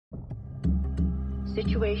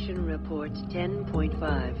Situation report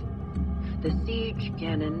 10.5. The siege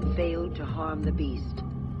cannon failed to harm the beast.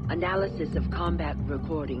 Analysis of combat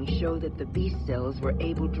recordings show that the beast cells were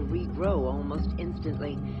able to regrow almost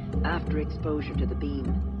instantly after exposure to the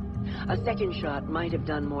beam. A second shot might have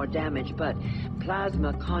done more damage, but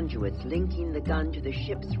plasma conduits linking the gun to the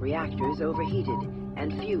ship's reactors overheated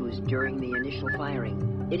and fused during the initial firing.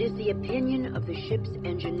 It is the opinion of the ship's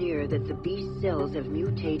engineer that the beast cells have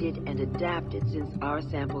mutated and adapted since our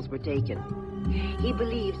samples were taken. He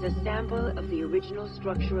believes a sample of the original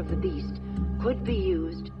structure of the beast could be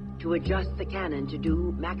used to adjust the cannon to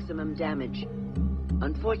do maximum damage.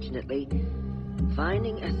 Unfortunately,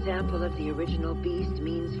 finding a sample of the original beast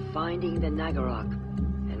means finding the Nagarok,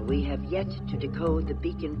 and we have yet to decode the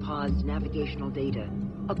beacon pod's navigational data.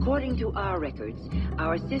 According to our records,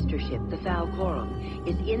 our sister ship, the Falcorum,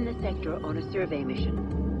 is in the sector on a survey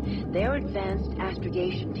mission. Their advanced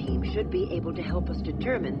astrogation team should be able to help us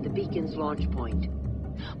determine the beacon's launch point.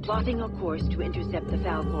 Plotting a course to intercept the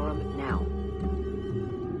Falcorum now.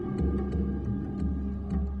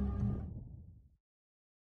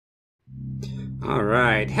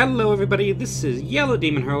 Alright, hello everybody, this is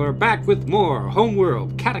YellowDemonHurlr back with more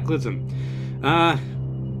Homeworld Cataclysm.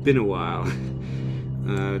 Been a while.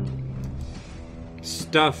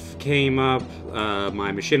 Stuff came up,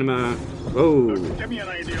 my machinima. Whoa! Give me an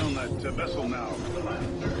idea on that vessel now,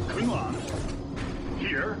 Commander. Kunlun.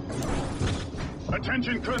 Here.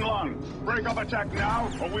 Attention, Kunlun. Break up attack now,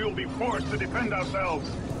 or we will be forced to defend ourselves.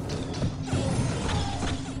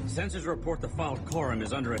 Sensors report the Falcorum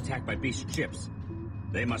is under attack by beast ships.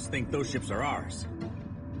 They must think those ships are ours.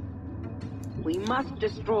 We must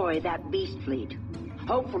destroy that beast fleet.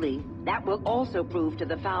 Hopefully, that will also prove to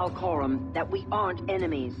the Falcorum that we aren't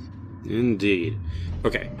enemies. Indeed.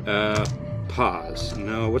 Okay, pause.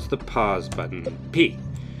 No, what's the pause button? P.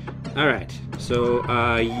 Alright, so,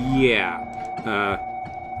 yeah.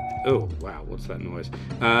 Oh, wow, what's that noise?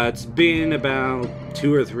 It's been about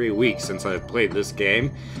 2 or 3 weeks since I've played this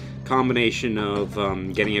game. Combination of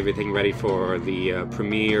getting everything ready for the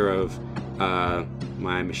premiere of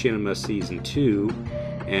my Machinima Season 2,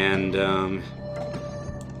 and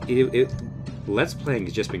Let's Playing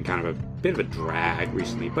has just been kind of a bit of a drag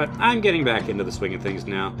recently, but I'm getting back into the swing of things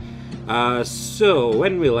now. So,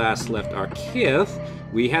 when we last left Arkith,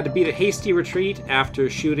 we had to beat a hasty retreat after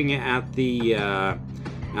shooting at the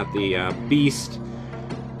beast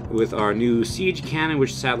with our new siege cannon,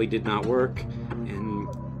 which sadly did not work. And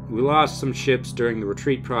we lost some ships during the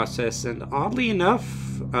retreat process, and oddly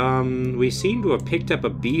enough, we seem to have picked up a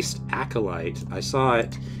beast acolyte. I saw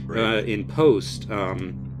it in post.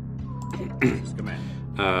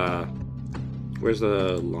 Where's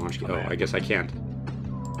the launch? Oh, I guess I can't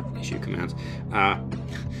issue commands.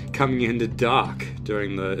 Coming into dock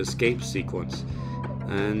during the escape sequence,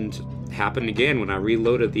 and happened again when I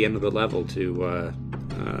reloaded at the end of the level to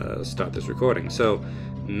start this recording. So,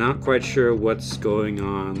 not quite sure what's going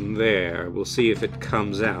on there. We'll see if it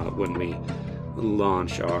comes out when we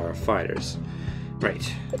launch our fighters.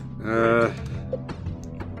 Right.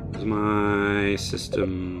 My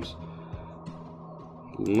systems.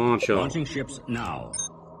 Launch off. Launching ships now.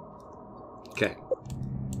 Okay.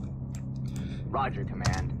 Roger,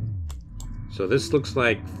 Command. So this looks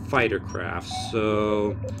like fighter craft,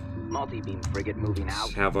 so Multi-beam frigate moving out.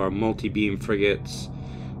 let's have our multi-beam frigates,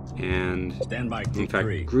 and Stand by in Group fact,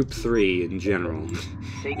 3. Group 3 in general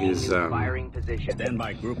Taking is new firing position. Stand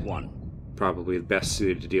by Group 1. probably the best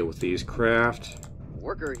suited to deal with these craft.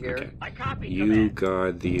 Worker here. Okay. I copy, You Command.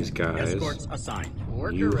 guard these guys. Escorts assigned.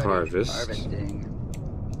 Worker You ready. harvest. Harvesting.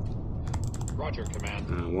 Roger, Command.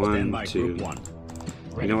 Stand 1, by 2. Group 1.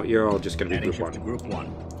 You know what? You're all just going to be Adding Group ships to 1. Group 1.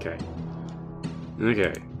 Okay.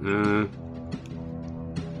 Okay.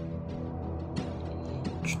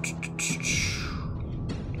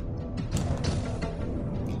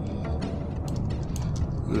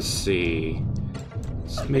 Let's see.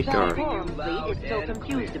 Let's make The our... Falcorum fleet is so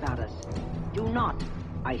confused about us. Do not,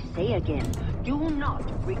 I say again, do not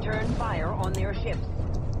return fire on their ships.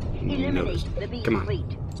 Eliminate the beast Come on. fleet.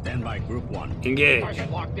 Stand by Group 1. Engage!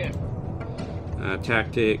 Target locked in.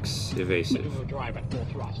 Tactics, evasive. Drive at full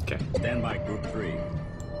thrust. Okay. Stand by Group 3.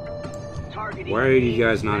 Targeting. Why are you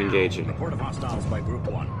guys not engaging? Report of hostiles by Group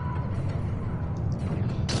 1.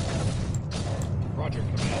 Roger,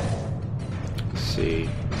 Command. Let's see.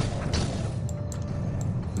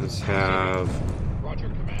 Let's have Roger,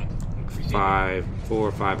 Command. 4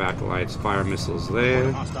 or 5 acolytes, fire missiles Report there,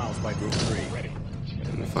 of hostiles by Group 3. Ready.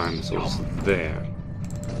 and fire missiles there.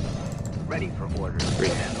 Ready for orders.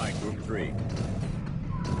 Stand by Group 3.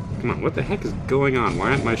 Come on, what the heck is going on?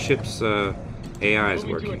 Why aren't my ship's AIs Moving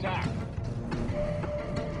to working? attack.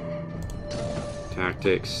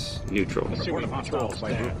 Tactics, neutral. Report of hostiles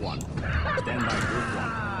by Group 1. Stand by Group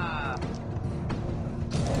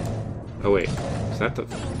 1. Oh wait, is that the...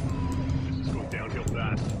 This is going downhill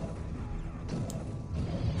fast.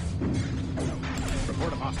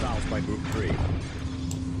 Report of hostiles by Group 3.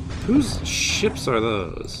 Whose ships are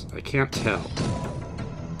those? I can't tell.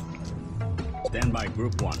 Stand by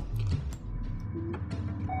Group 1.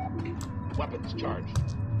 Weapons charged.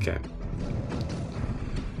 Okay.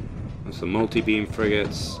 There's the multi-beam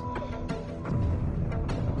frigates.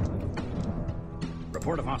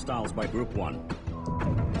 Report of hostiles by Group 1.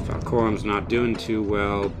 Falcorum's not doing too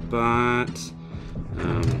well, but...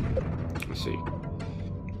 let's see.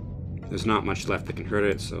 There's not much left that can hurt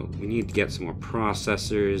it, so we need to get some more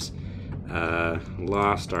processors.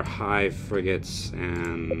 Lost our hive frigates,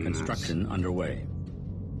 and... Construction underway.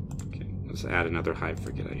 Okay, let's add another hive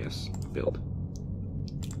frigate, I guess. Build.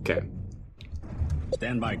 Okay.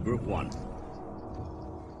 Stand by Group 1.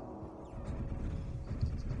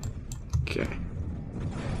 Okay.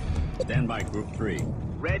 Stand by Group 3.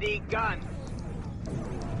 Ready, gun.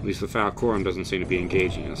 At least the Falcorum doesn't seem to be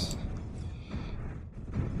engaging us.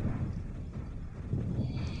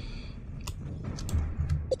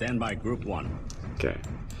 Stand by Group 1. Okay.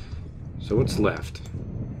 So what's left?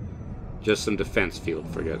 Just some defense field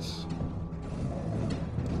frigates.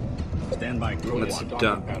 Stand by Group Let's 1.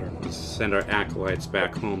 dock. Let's send our acolytes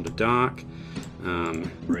back home to dock.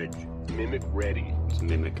 Bridge. Mimic ready. Let's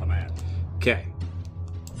mimic. Command. Okay.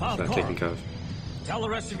 Is that taken care Falcorum, of? tell the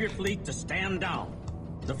rest of your fleet to stand down.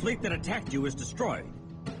 The fleet that attacked you is destroyed.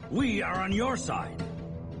 We are on your side.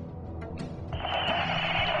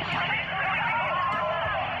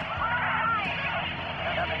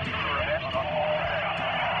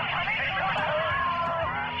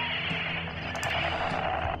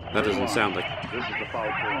 That doesn't sound like... This is the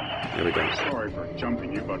Falcorum. There we go. Sorry for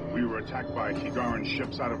jumping you, but we were attacked by Higaran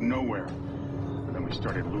ships out of nowhere. And then we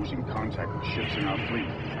started losing contact with ships in our fleet.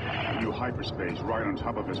 A new hyperspace right on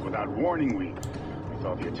top of us without warning. We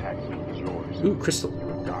thought the attack fleet was yours. Ooh, crystal. You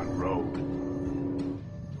had gone rogue.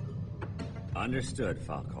 Understood,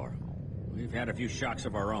 Falcor. We've had a few shocks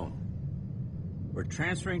of our own. We're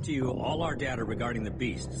transferring to you all our data regarding the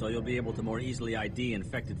beast, so you'll be able to more easily ID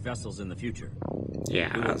infected vessels in the future.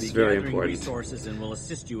 Yeah, We will that's be very gathering important. resources and will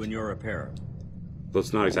assist you in your repair. Well,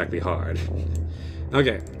 it's not exactly hard.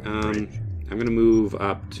 Okay, I'm gonna move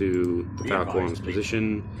up to the Be Falcorum's advised,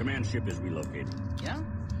 position. Command ship is relocated. Yeah?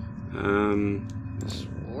 Let's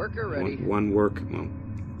Worker ready. one work. Well,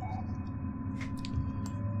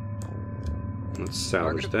 let's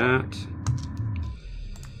salvage that.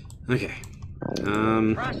 Okay.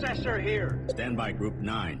 Processor here. Stand by Group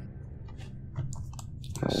 9.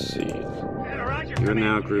 Let's see. Roger, You're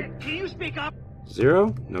now group Can you speak up?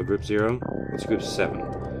 0? No, group 0. What's group 7?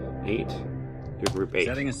 8? You're group 8.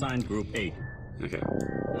 Setting assigned Group 8. Okay.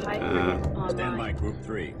 Stand by Group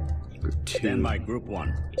 3. Group 2. Stand by Group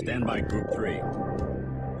 1. Stand by Group 3.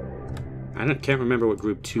 Can't remember what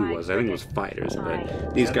group 2 was. I think it was fighters,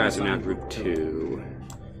 but these guys are now group 2.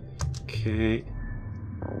 Okay.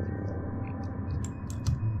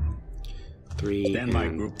 3 Stand by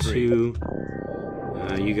and group 3. 2.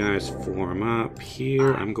 You guys form up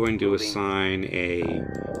here. I'm going to assign a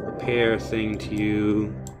repair thing to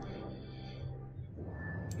you.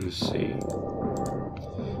 Let's see.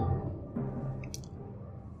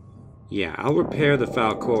 Yeah, I'll repair the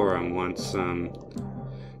Falcorum once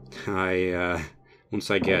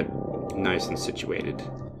once I get nice and situated.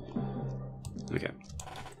 Okay.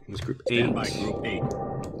 It's group 8. Stand by Group 8.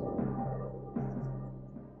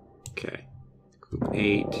 Okay. Group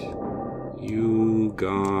 8. You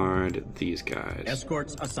guard these guys.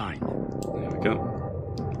 Escorts assigned. There we go.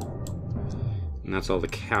 And that's all the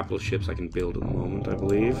capital ships I can build at the moment, I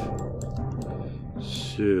believe.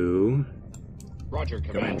 So... Roger,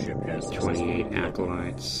 Command ship has 28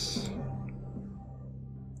 acolytes.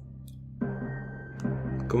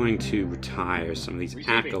 Going to retire some of these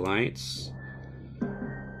acolytes.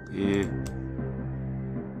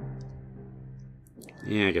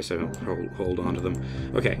 Yeah, I guess I don't hold on to them.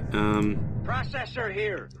 Okay, Processor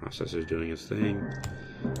here. processor's doing his thing.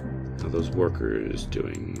 How those workers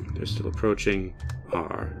doing? They're still approaching.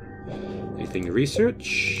 Anything to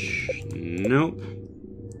research? Nope.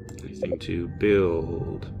 Anything to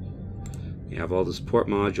build? We have all the support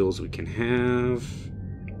modules we can have.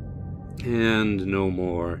 And no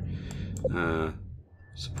more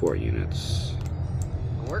support units.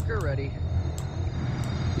 Worker ready.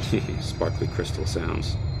 Sparkly crystal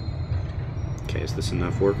sounds. Okay, is this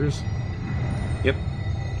enough workers? Yep.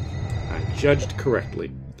 I judged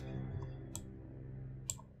correctly.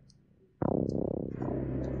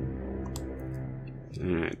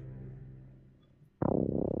 Alright.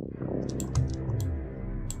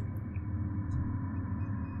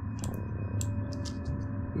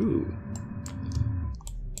 Ooh.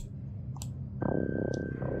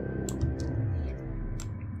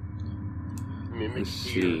 Let's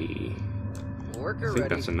see. Worker I think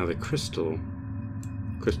ready. that's another crystal.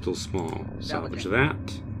 Crystal small. Salvage that.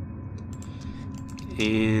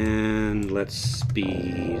 And let's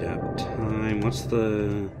speed up time. What's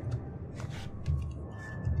the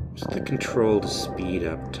control to speed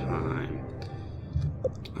up time?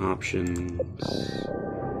 Options.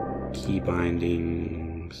 Key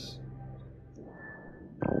bindings.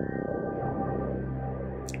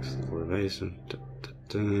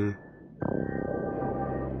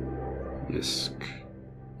 Disk.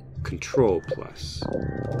 Control plus.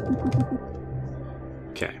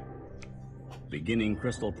 Okay. Beginning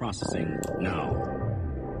crystal processing now.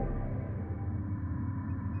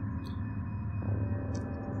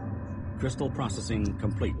 Crystal processing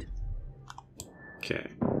complete. Okay.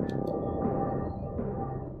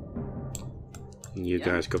 You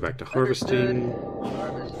guys go back to harvesting.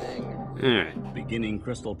 Harvesting. Alright. Beginning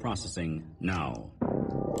crystal processing now.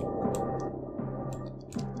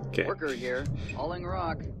 Okay. Worker here. Hauling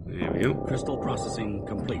rock. There we go. Crystal processing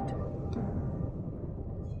complete.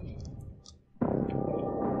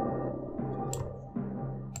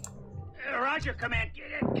 Roger, Command.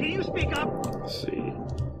 Can you speak up? Let's see.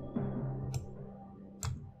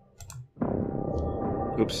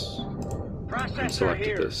 Oops. Processor Selected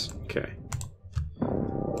here. this. Okay.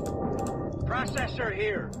 Processor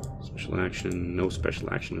here. Special action. No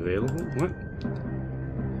special action available. What?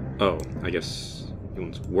 Oh, I guess he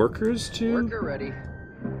wants workers too? Worker ready.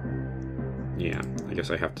 Yeah, I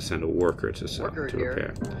guess I have to send a worker to sell Worker to here.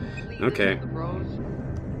 repair. Please Okay. visit the pros.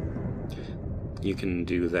 You can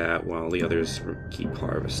do that while the others keep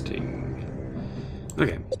harvesting.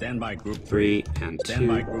 Okay. Standby group 3 and 2.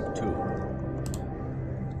 Standby group 2.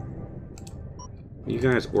 You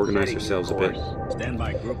guys organize Setting yourselves a bit. course.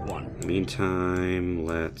 Standby group 1. In the meantime,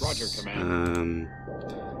 let's Roger, Command.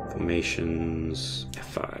 formations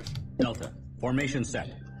F5. Delta. Formation set.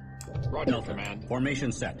 Roger, Delta. Command.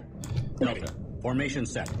 Formation set. Ready. Delta. Formation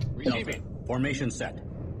set. Delta. Receiving. Formation set.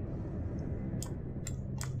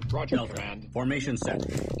 Roger, Delta. Command. Formation set.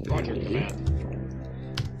 Roger,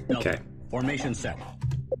 Command. Delta. Okay. Formation set.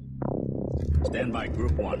 Standby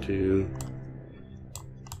group 1. 2,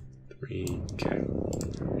 3. Okay.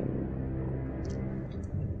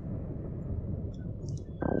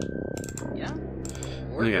 Yeah.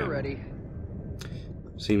 Worker Okay. ready.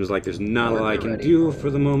 Seems like there's not a lot I Worker can ready. do for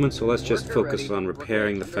the moment, so let's just Worker focus ready. on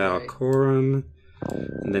repairing the Repairs underway. Falcorum,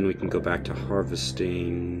 and then we can go back to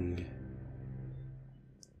harvesting.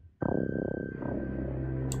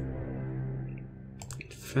 In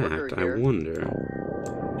fact, Worker I here. wonder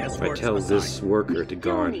if I Escorts tell assigned. this worker to Still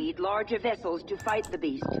guard. need larger vessels to fight the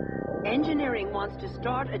beast. Engineering wants to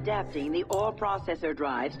start adapting the ore processor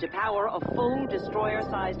drives to power a full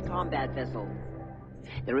destroyer-sized combat vessel.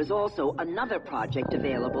 There is also another project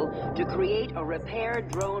available to create a repair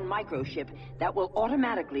drone microship that will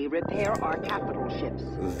automatically repair our capital ships.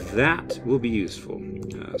 That will be useful.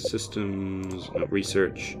 Systems, no,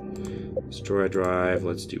 research, destroyer drive.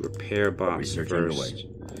 Let's do repair bots Research first, underway.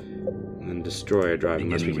 and then destroyer drive,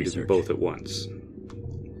 unless we Beginning can do them research. both at once.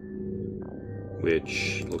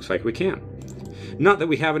 Which looks like we can. Not that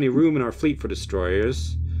we have any room in our fleet for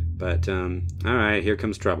destroyers, but alright, here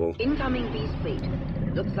comes trouble. Incoming beast fleet.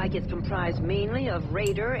 Looks like it's comprised mainly of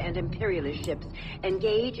raider and imperialist ships.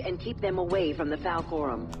 Engage and keep them away from the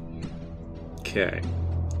Falcorum. Okay.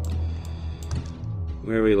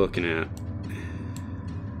 Where are we looking at?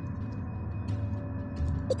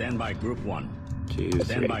 Standby group 1. 2, 3.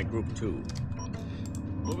 Standby group 2.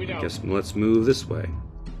 Moving out. Guess let's move this way.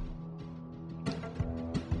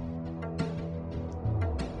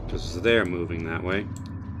 Because they're moving that way.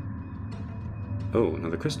 Oh,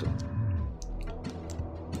 another crystal.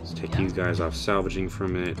 Let's take you guys off salvaging for a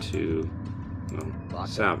minute to... well, Lock up.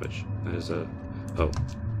 salvage. That is a... oh.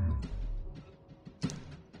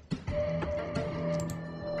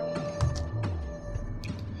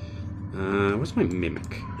 What's my mimic?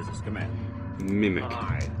 This is command. Mimic.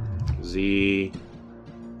 Aye. Z.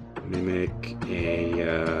 Mimic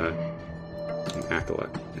an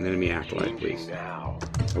acolyte. An enemy acolyte, please. Now.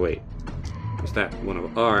 Oh, wait. Is that one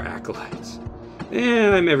of our acolytes?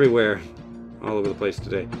 I'm everywhere. All over the place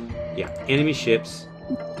today. Yeah, enemy ships.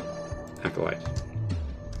 Acolyte.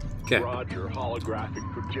 Okay. Roger, holographic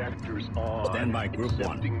projectors on. Standby group 1.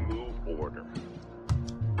 Accepting move order.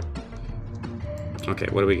 Okay,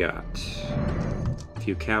 what do we got? A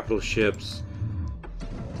few capital ships.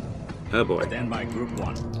 Oh boy. Stand by Group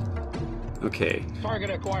 1. Okay. Target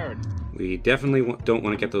acquired. We definitely don't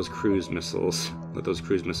want to get those cruise missiles. Let those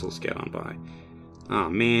cruise missiles get on by. Oh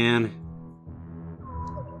man.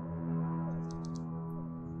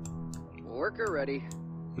 Worker ready.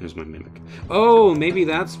 There's my mimic. Oh, maybe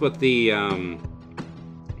that's what the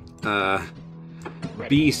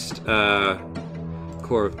beast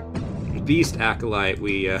beast acolyte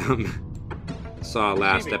we saw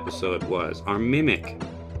last episode was. Our mimic.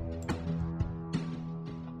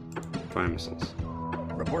 Fire missiles.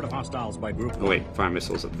 Report of hostiles by Group 1. Oh wait, fire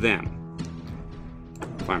missiles of them.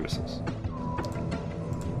 Fire missiles.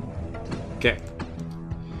 Okay.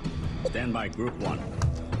 Stand by Group 1.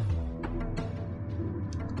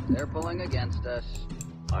 They're pulling against us.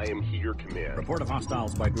 I am here, Command. Report of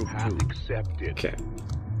hostiles by Group 2. Path accepted. Okay.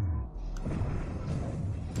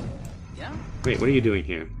 Yeah? Wait, what are you doing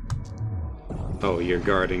here? Oh, you're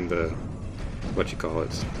guarding the... what you call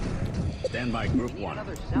it. Stand by Group 1.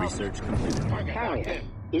 Research completed. Carrier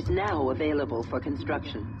is now available for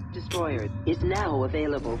construction. Destroyer is now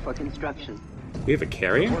available for construction. We have a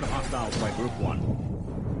carrier? Report of hostiles by Group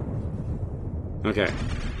 1. Okay.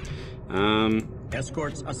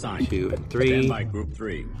 Escorts assigned. 2 and 3. Stand by Group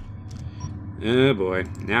 3. Oh boy,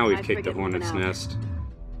 now we've My kicked the frigate moving hornet's out. nest.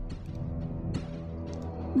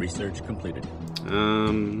 Research completed.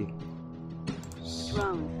 Drones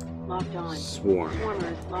locked on. Swarm.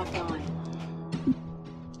 Swarmers locked on.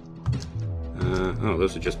 Oh,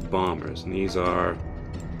 those are just bombers, and these are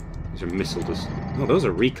missile oh, those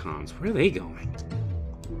are recons. Where are they going?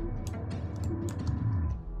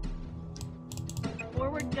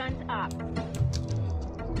 Forward guns up.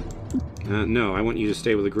 No, I want you to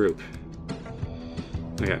stay with the group.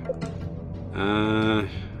 Okay. I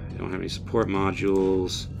don't have any support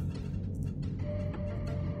modules.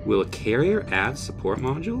 Will a carrier add support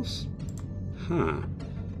modules? Huh.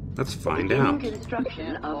 Let's find Beginning out.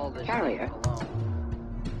 construction of carrier.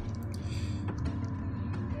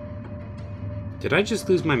 Did I just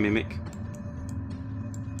lose my mimic?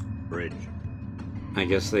 Bridge. I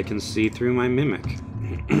guess they can see through my mimic.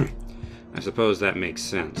 I suppose that makes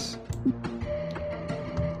sense.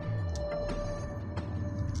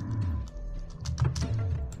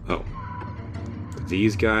 Oh.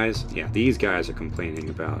 These guys? Yeah, these guys are complaining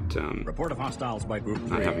about Report of hostiles by Group 3.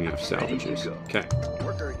 not having enough salvages. Okay.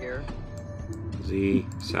 Worker here. Z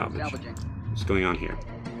salvage. Salvaging. What's going on here?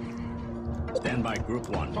 Stand by Group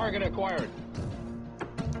 1. Target acquired.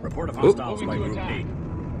 Report of hostiles by Group 8.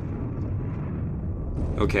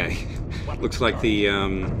 Okay. Looks like the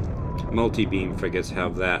multi-beam frigates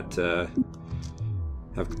have that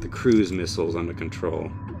have the cruise missiles under control.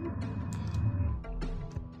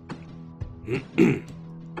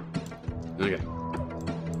 Okay.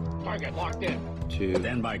 Target locked in. 2,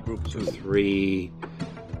 Stand by Group 2. 3.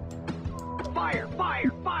 Fire!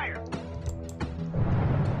 Fire! Fire!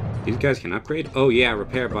 These guys can upgrade? Oh yeah,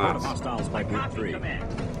 repair Report of bots. hostiles by Group 3. I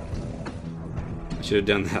should have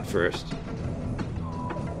done that first.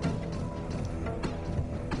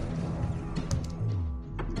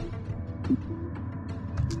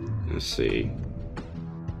 Let's see.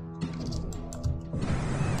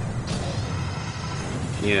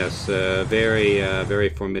 Yes, very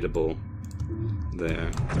formidable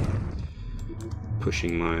there.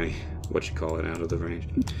 Pushing my, out of the range.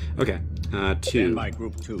 Okay, 2. Stand by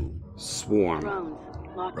Group 2. Swarm. Drones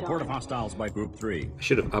locked Report of on. hostiles by Group 3. I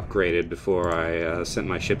should have upgraded before I sent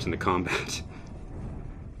my ships into combat.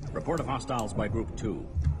 Report of hostiles by Group 2.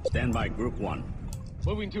 Stand by Group 1.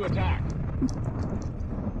 Moving to attack.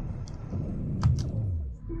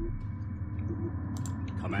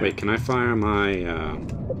 Command. Wait, can I fire my,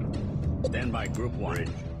 Stand by Group 1.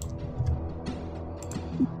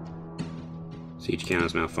 siege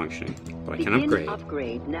cannon's malfunctioning, but I can Begin upgrade.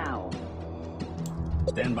 upgrade now.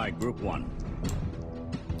 Stand by Group 1.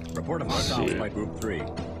 Report of Let's hostiles see. by Group 3.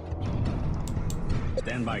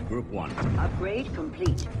 Stand by Group 1. Upgrade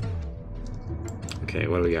complete. Okay,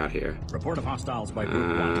 what do we got here? Report of hostiles by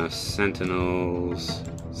Group 1. Sentinels.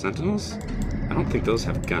 Sentinels? I don't think those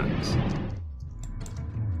have guns.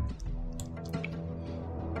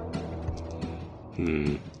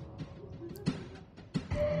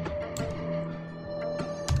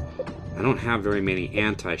 I don't have very many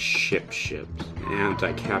anti-ship ships,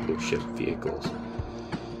 anti-capital ship vehicles.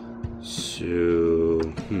 So,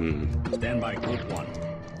 Stand by Group 1.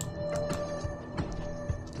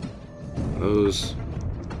 those.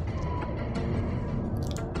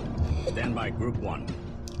 Stand by Group 1.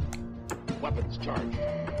 Weapons charged.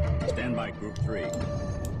 Stand by Group 3.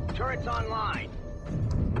 Turrets online.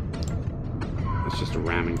 That's just a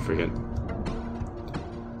ramming frigate.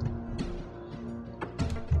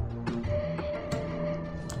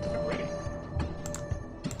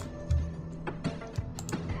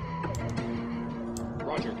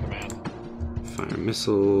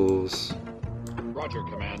 missiles. Roger,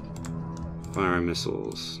 Command. Fire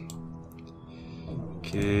missiles.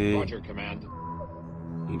 Okay. Roger, Command.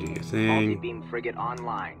 You do your thing. Multi-beam frigate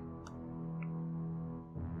online.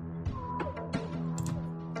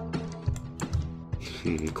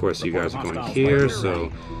 And of course, you guys are going here,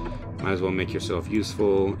 so might as well make yourself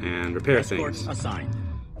useful and repair Escort things. assigned.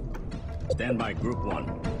 Stand by Group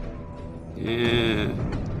 1. Yeah.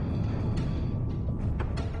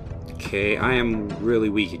 Okay, I am really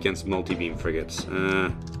weak against multi-beam frigates.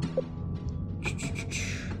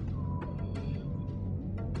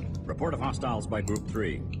 Report of hostiles by Group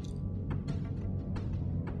 3.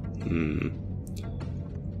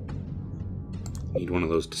 Need one of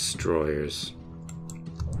those destroyers.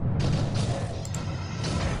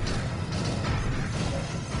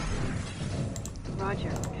 Roger,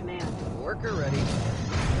 command. Worker ready.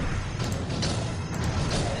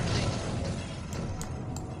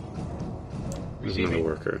 There's another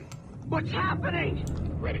worker. What's happening?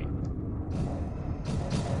 Ready.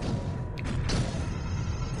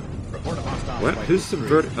 Report of hostiles What? by Who's Group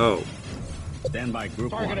 3. subverted? Oh, Stand by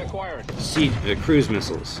Group Target 1. acquired. cruise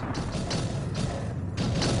missiles.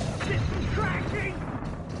 Systems crashing!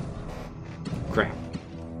 Crap.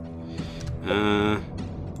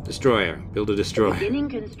 Destroyer. Build a destroyer. Beginning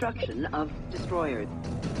construction of destroyers.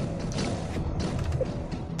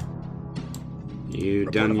 You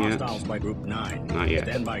Report done of yet? hostiles by Group 9. Not yet.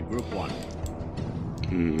 Stand by Group 1.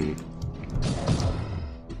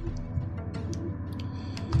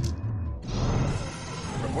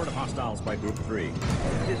 Report of hostiles by Group 3.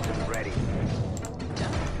 Systems ready. Yeah.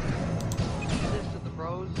 This to the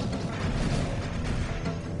pros.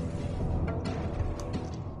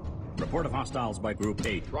 Report of hostiles by Group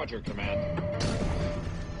 8. Roger, Command.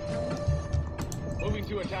 Moving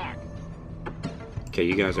to attack. Okay,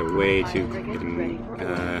 you guys are way too Frigate ready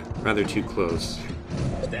for rather too close.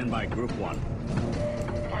 Stand by Group 1.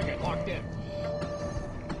 Target locked in.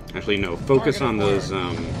 Actually, no. Focus on those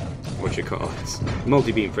what you call it,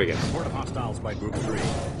 multi-beam frigates. Report of hostiles by Group 3.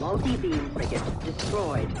 Multi-beam frigate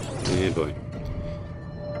destroyed. Yeah, boy.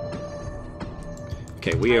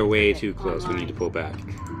 Okay, we are way too close. We need to pull back.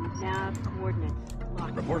 Nav coordinates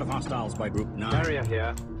locked. Report of hostiles by Group 9. Area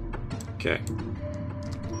here. Okay.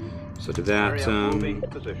 So did that, Area moving to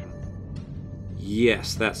position.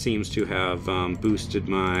 yes, that seems to have boosted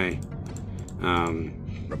my,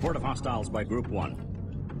 Report of hostiles by Group 1.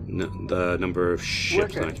 the number of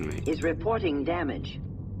ships that I Worker can make. is reporting damage.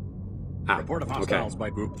 Ah, Report of okay. hostiles by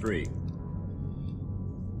Group 3.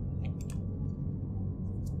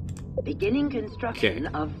 Beginning construction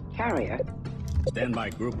Okay. of carrier. Stand by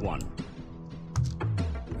Group 1.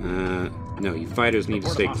 No, you fighters need to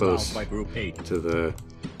Report stay of hostiles close by Group 8. to the,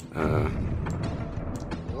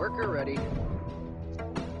 Worker ready.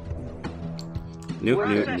 nope,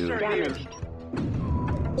 Processor nope. Damaged.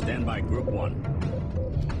 Stand by Group 1.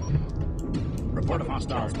 Report of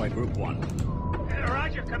hostiles by Group 1.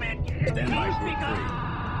 Roger, Command. Stand by Group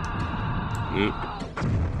 3.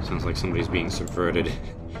 Nope. Sounds like somebody's being subverted.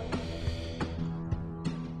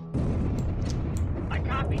 I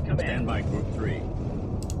copy, Command. Stand by Group 3.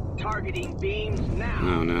 Targeting beams now.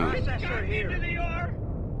 Oh, no. Processor here. Into the ore.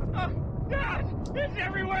 Oh, God! It's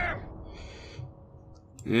everywhere!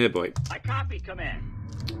 Yeah, boy. I copy, Command.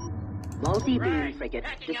 Multi-beam Right. frigate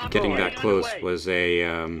Catching up. destroyed. Getting that close was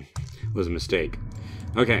a mistake.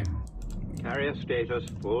 Okay. Carrier status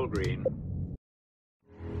full green.